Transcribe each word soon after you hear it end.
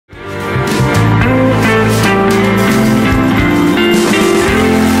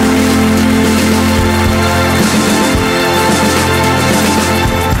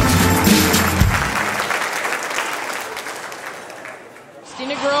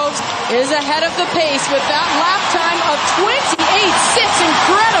Groves is ahead of the pace with that lap time of 28.6.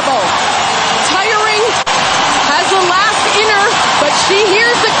 Incredible. Tiring, has the last inner, but she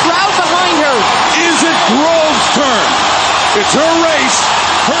hears the crowd behind her. Is it Groves' turn? It's her race,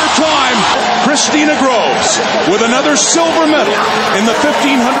 her time. Kristina Groves with another silver medal in the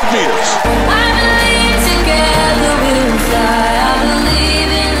 1,500 meters. I believe together we'll fly. I believe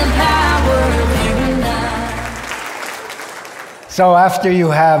in the power of human. So after you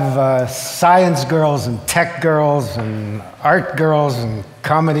have science girls and tech girls and art girls and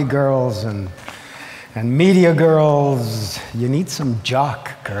comedy girls and media girls, you need some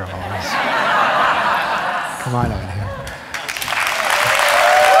jock girls. Come on out here.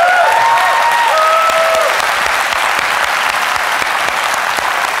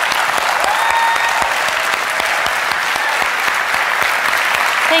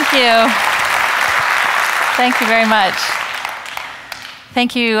 Thank you. Thank you very much.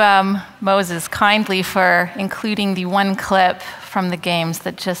 Thank you, Moses, kindly for including the one clip from the games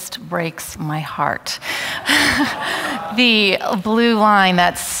that just breaks my heart. The blue line,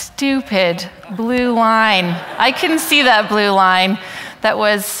 that stupid blue line. I couldn't see that blue line that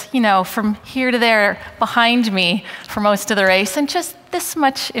was, you know, from here to there behind me for most of the race and just this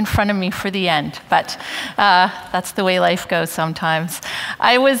much in front of me for the end. But that's the way life goes sometimes.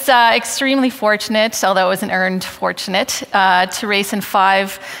 I was extremely fortunate, although it was an earned fortunate, to race in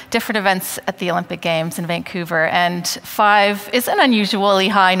 5 different events at the Olympic Games in Vancouver. And 5 is an unusually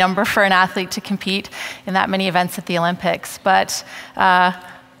high number for an athlete to compete in that many events at the Olympics. But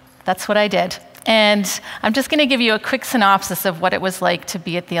that's what I did. And I'm just going to give you a quick synopsis of what it was like to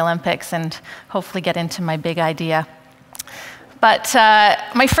be at the Olympics and hopefully get into my big idea. But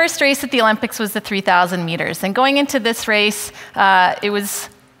my first race at the Olympics was the 3,000 meters. And going into this race, it was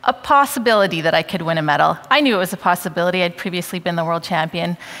a possibility that I could win a medal. I knew it was a possibility. I'd previously been the world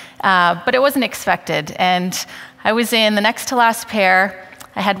champion, but it wasn't expected. And I was in the next to last pair.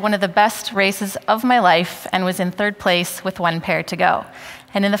 I had one of the best races of my life and was in 3rd place with 1 pair to go.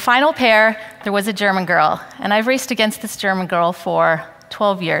 And in the final pair, there was a German girl. And I've raced against this German girl for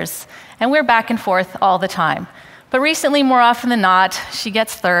 12 years. And we're back and forth all the time. But recently, more often than not, she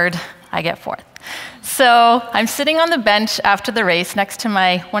gets 3rd, I get 4th. So I'm sitting on the bench after the race next to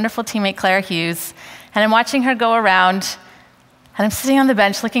my wonderful teammate Claire Hughes, and I'm watching her go around, and I'm sitting on the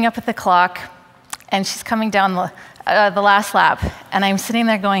bench looking up at the clock, and she's coming down the last lap, and I'm sitting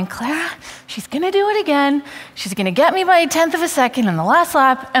there going, Clara, she's going to do it again. She's going to get me by a 1/10 of a second in the last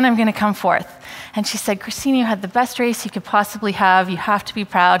lap, and I'm going to come 4th. And she said, Kristina, you had the best race you could possibly have. You have to be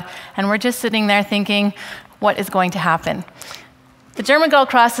proud. And we're just sitting there thinking, what is going to happen? The German girl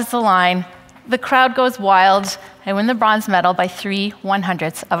crosses the line. The crowd goes wild. I win the bronze medal by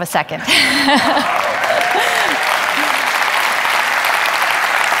 3/100ths of a second.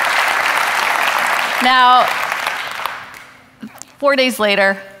 Now, 4 days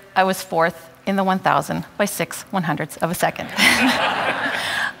later, I was 4th in the 1,000 by 6/100ths of a second.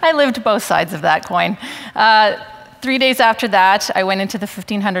 I lived both sides of that coin. 3 days after that, I went into the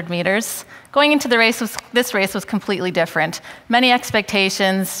 1,500 meters. Going into this race was completely different. Many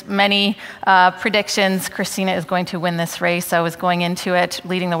expectations, many predictions. Kristina is going to win this race. I was going into it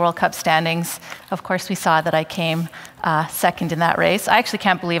leading the World Cup standings. Of course, we saw that I came 2nd in that race. I actually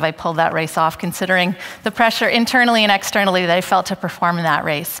can't believe I pulled that race off, considering the pressure internally and externally that I felt to perform in that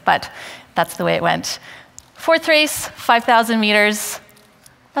race. But that's the way it went. 4th race, 5,000 meters.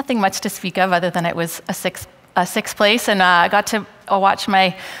 Nothing much to speak of other than it was a 6th place, and I got to watch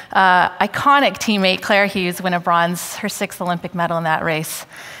my iconic teammate Claire Hughes win a bronze, her 6th Olympic medal in that race.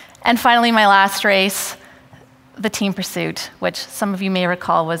 And finally, my last race, the team pursuit, which some of you may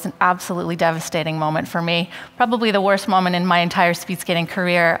recall was an absolutely devastating moment for me, probably the worst moment in my entire speed skating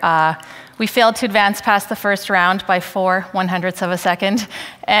career. We failed to advance past the first round by 4/100ths of a second,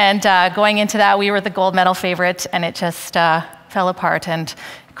 and going into that, we were the gold medal favorite, and it just fell apart and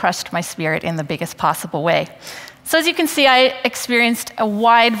crushed my spirit in the biggest possible way. So as you can see, I experienced a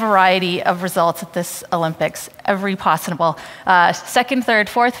wide variety of results at this Olympics, every possible, 2nd, 3rd,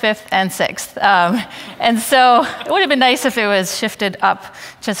 4th, 5th, and 6th. And so it would have been nice if it was shifted up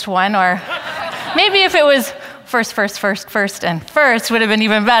just one, or maybe if it was first, and first would have been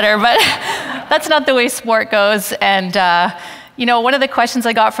even better, but that's not the way sport goes. And you know, one of the questions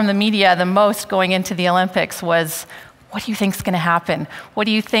I got from the media the most going into the Olympics was, what do you think's going to happen? What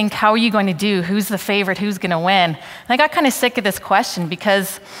do you think? How are you going to do? Who's the favorite? Who's going to win? And I got kind of sick of this question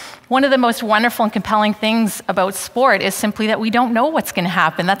because one of the most wonderful and compelling things about sport is simply that we don't know what's going to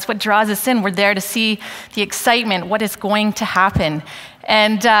happen. That's what draws us in. We're there to see the excitement, what is going to happen.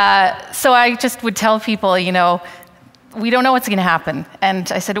 And so I just would tell people, you know, we don't know what's going to happen.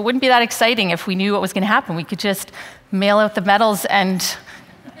 And I said, it wouldn't be that exciting if we knew what was going to happen. We could just mail out the medals and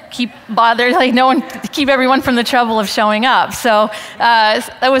keep everyone from the trouble of showing up. So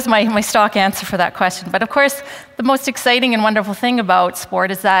that was my stock answer for that question. But of course, the most exciting and wonderful thing about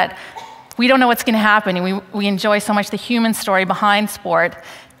sport is that we don't know what's going to happen, and we enjoy so much the human story behind sport.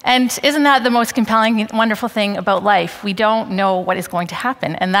 And isn't that the most compelling, wonderful thing about life? We don't know what is going to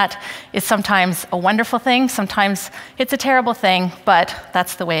happen, and that is sometimes a wonderful thing, sometimes it's a terrible thing, but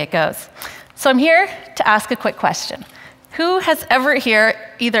that's the way it goes. So I'm here to ask a quick question. Who has ever here,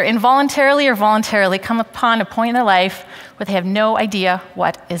 either involuntarily or voluntarily, come upon a point in their life where they have no idea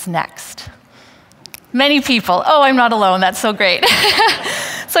what is next? Many people. Oh, I'm not alone. That's so great.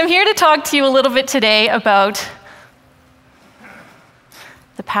 So I'm here to talk to you a little bit today about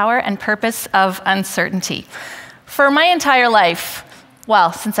the power and purpose of uncertainty. For my entire life,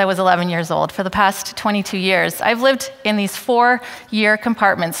 well, since I was 11 years old, for the past 22 years, I've lived in these 4-year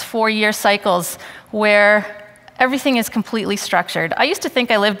compartments, 4-year cycles, where everything is completely structured. I used to think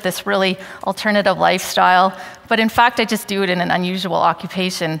I lived this really alternative lifestyle, but in fact, I just do it in an unusual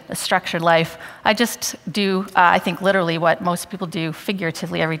occupation, a structured life. I just do, I think, literally what most people do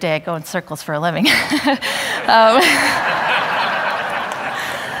figuratively every day. I go in circles for a living.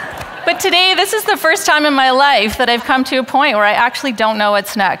 But today, this is the first time in my life that I've come to a point where I actually don't know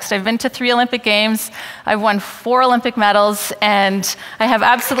what's next. I've been to 3 Olympic Games, I've won 4 Olympic medals, and I have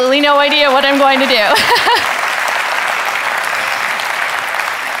absolutely no idea what I'm going to do.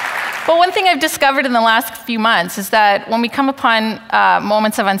 But one thing I've discovered in the last few months is that when we come upon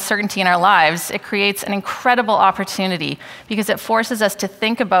moments of uncertainty in our lives, it creates an incredible opportunity because it forces us to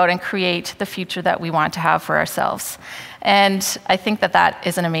think about and create the future that we want to have for ourselves. And I think that that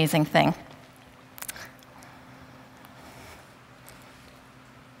is an amazing thing.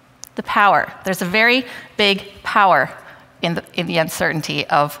 The power. There's a very big power in the uncertainty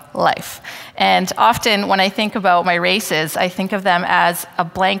of life. And often when I think about my races, I think of them as a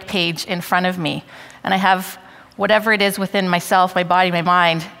blank page in front of me. And I have whatever it is within myself, my body, my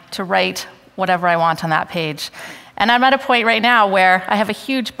mind, to write whatever I want on that page. And I'm at a point right now where I have a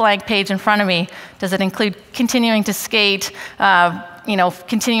huge blank page in front of me. Does it include continuing to skate,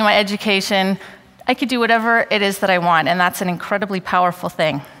 continuing my education? I could do whatever it is that I want, and that's an incredibly powerful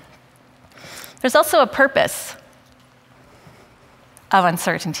thing. There's also a purpose of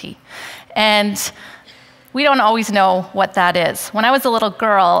uncertainty. And we don't always know what that is. When I was a little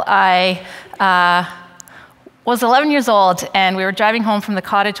girl, I was 11 years old, and we were driving home from the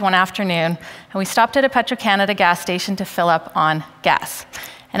cottage one afternoon, and we stopped at a Petro-Canada gas station to fill up on gas.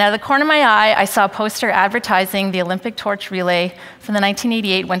 And out of the corner of my eye, I saw a poster advertising the Olympic torch relay from the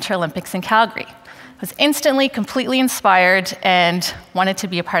 1988 Winter Olympics in Calgary. I was instantly, completely inspired and wanted to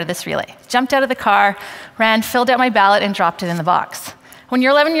be a part of this relay. Jumped out of the car, ran, filled out my ballot, and dropped it in the box. When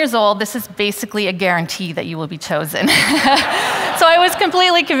you're 11 years old, this is basically a guarantee that you will be chosen. So I was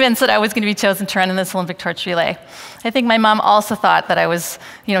completely convinced that I was going to be chosen to run in this Olympic torch relay. I think my mom also thought that I was,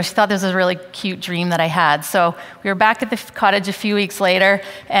 she thought this was a really cute dream that I had. So we were back at the cottage a few weeks later,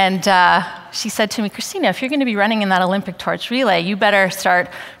 and she said to me, Kristina, if you're going to be running in that Olympic torch relay, you better start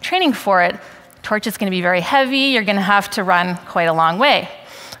training for it. Torch is going to be very heavy. You're going to have to run quite a long way.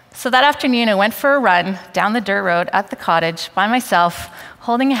 So that afternoon, I went for a run down the dirt road at the cottage by myself,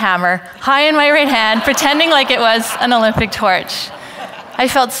 holding a hammer high in my right hand, pretending like it was an Olympic torch. I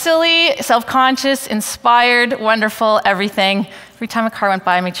felt silly, self-conscious, inspired, wonderful, everything. Every time a car went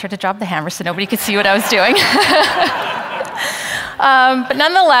by, I made sure to drop the hammer so nobody could see what I was doing. But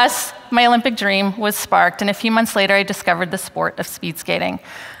nonetheless, my Olympic dream was sparked, and a few months later, I discovered the sport of speed skating.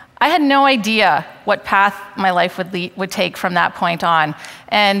 I had no idea what path my life would take from that point on.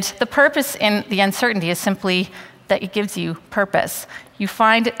 And the purpose in the uncertainty is simply that it gives you purpose. You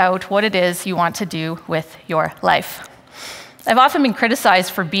find out what it is you want to do with your life. I've often been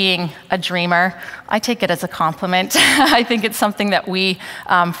criticized for being a dreamer. I take it as a compliment. I think it's something that we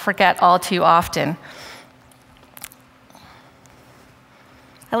forget all too often.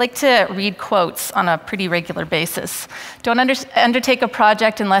 I like to read quotes on a pretty regular basis. Don't undertake a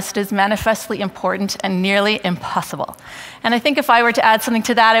project unless it is manifestly important and nearly impossible. And I think if I were to add something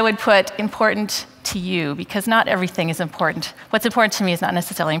to that, I would put important to you, because not everything is important. What's important to me is not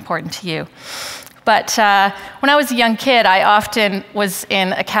necessarily important to you. But when I was a young kid, I often was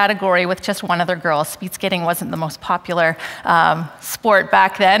in a category with just one other girl. Speed skating wasn't the most popular sport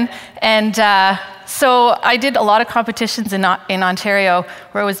back then. And so I did a lot of competitions in Ontario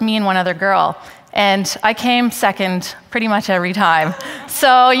where it was me and one other girl. And I came second pretty much every time.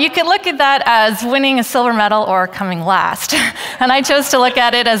 So you could look at that as winning a silver medal or coming last. And I chose to look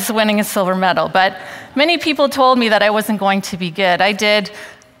at it as winning a silver medal. But Many people told me that I wasn't going to be good. I did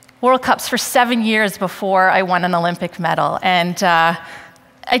World Cups for 7 years before I won an Olympic medal, and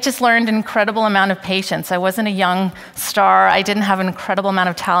I just learned an incredible amount of patience. I wasn't a young star. I didn't have an incredible amount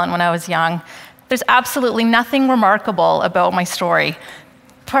of talent when I was young. There's absolutely nothing remarkable about my story.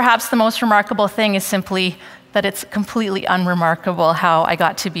 Perhaps the most remarkable thing is simply that it's completely unremarkable how I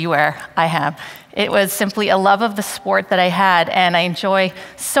got to be where I am. It was simply a love of the sport that I had, and I enjoy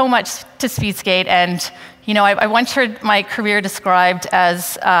so much to speed skate. And you know, I once heard my career described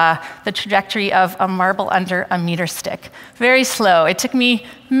as the trajectory of a marble under a meter stick. Very slow. It took me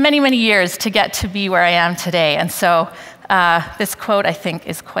many, many years to get to be where I am today. And so this quote, I think,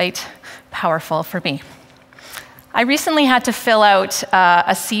 is quite powerful for me. I recently had to fill out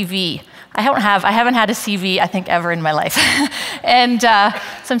a CV. I haven't had a CV, I think, ever in my life. And so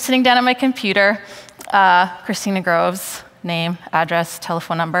I'm sitting down at my computer, Kristina Groves, name, address,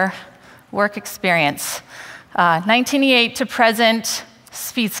 telephone number, work experience, 1988 to present,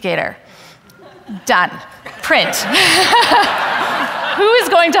 speed skater. Done. Print. Who is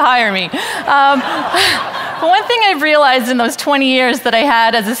going to hire me? But one thing I've realized in those 20 years that I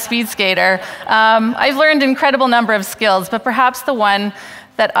had as a speed skater, I've learned an incredible number of skills, but perhaps the one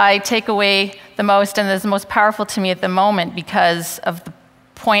that I take away the most and is the most powerful to me at the moment because of the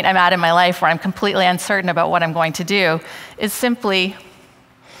point I'm at in my life where I'm completely uncertain about what I'm going to do is simply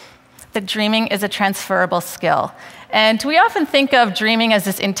that dreaming is a transferable skill. And we often think of dreaming as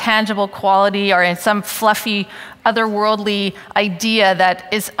this intangible quality or in some fluffy, otherworldly idea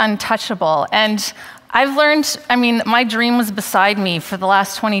that is untouchable. And I've learned, my dream was beside me for the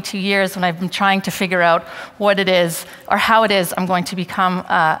last 22 years when I've been trying to figure out what it is or how it is I'm going to become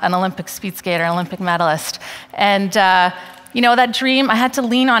an Olympic speed skater, an Olympic medalist. And that dream, I had to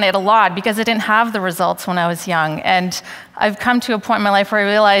lean on it a lot because I didn't have the results when I was young. And I've come to a point in my life where I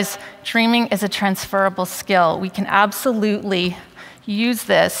realize dreaming is a transferable skill. We can absolutely use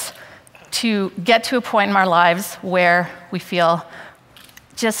this to get to a point in our lives where we feel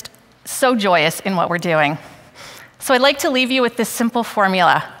just so joyous in what we're doing. So I'd like to leave you with this simple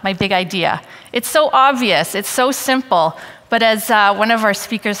formula, my big idea. It's so obvious, it's so simple, but as one of our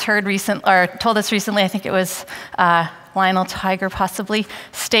speakers told us recently, I think it was Lionel Tiger possibly,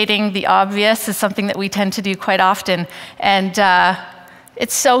 stating the obvious is something that we tend to do quite often. And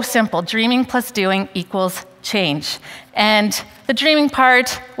it's so simple. Dreaming plus doing equals change. And the dreaming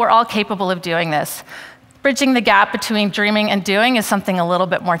part, we're all capable of doing this. Bridging the gap between dreaming and doing is something a little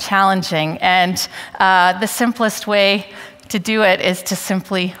bit more challenging. And the simplest way to do it is to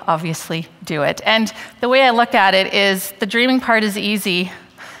simply, obviously, do it. And the way I look at it is the dreaming part is easy,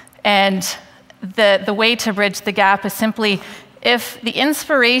 and the way to bridge the gap is simply if the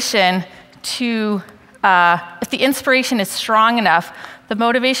inspiration is strong enough, the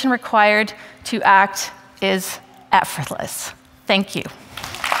motivation required to act is effortless. Thank you.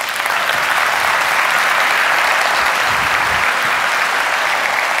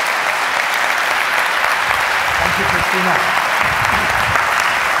 Thank you, Kristina.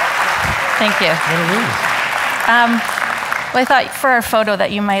 Thank you. What it is. Well, I thought for our photo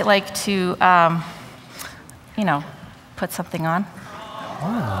that you might like to, put something on.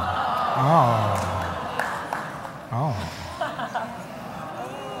 Oh.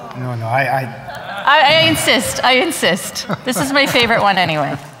 No, I insist. This is my favorite one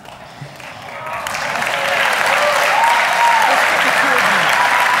anyway.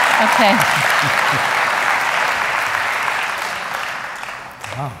 Okay.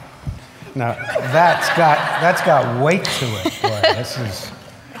 Wow. Now that's got weight to it. Boy,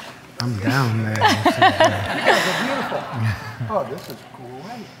 I'm down there. You guys are beautiful. Oh, this is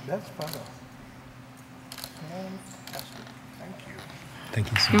great. That's fun. Fantastic. Thank you. Thank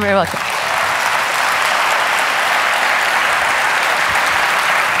you so much. You're very welcome.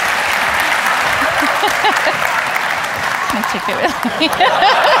 I'll take it with me.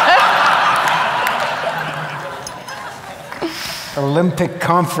 Olympic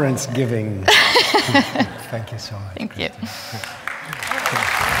conference giving. Thank you so much. Thank you.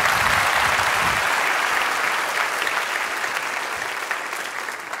 Kristina.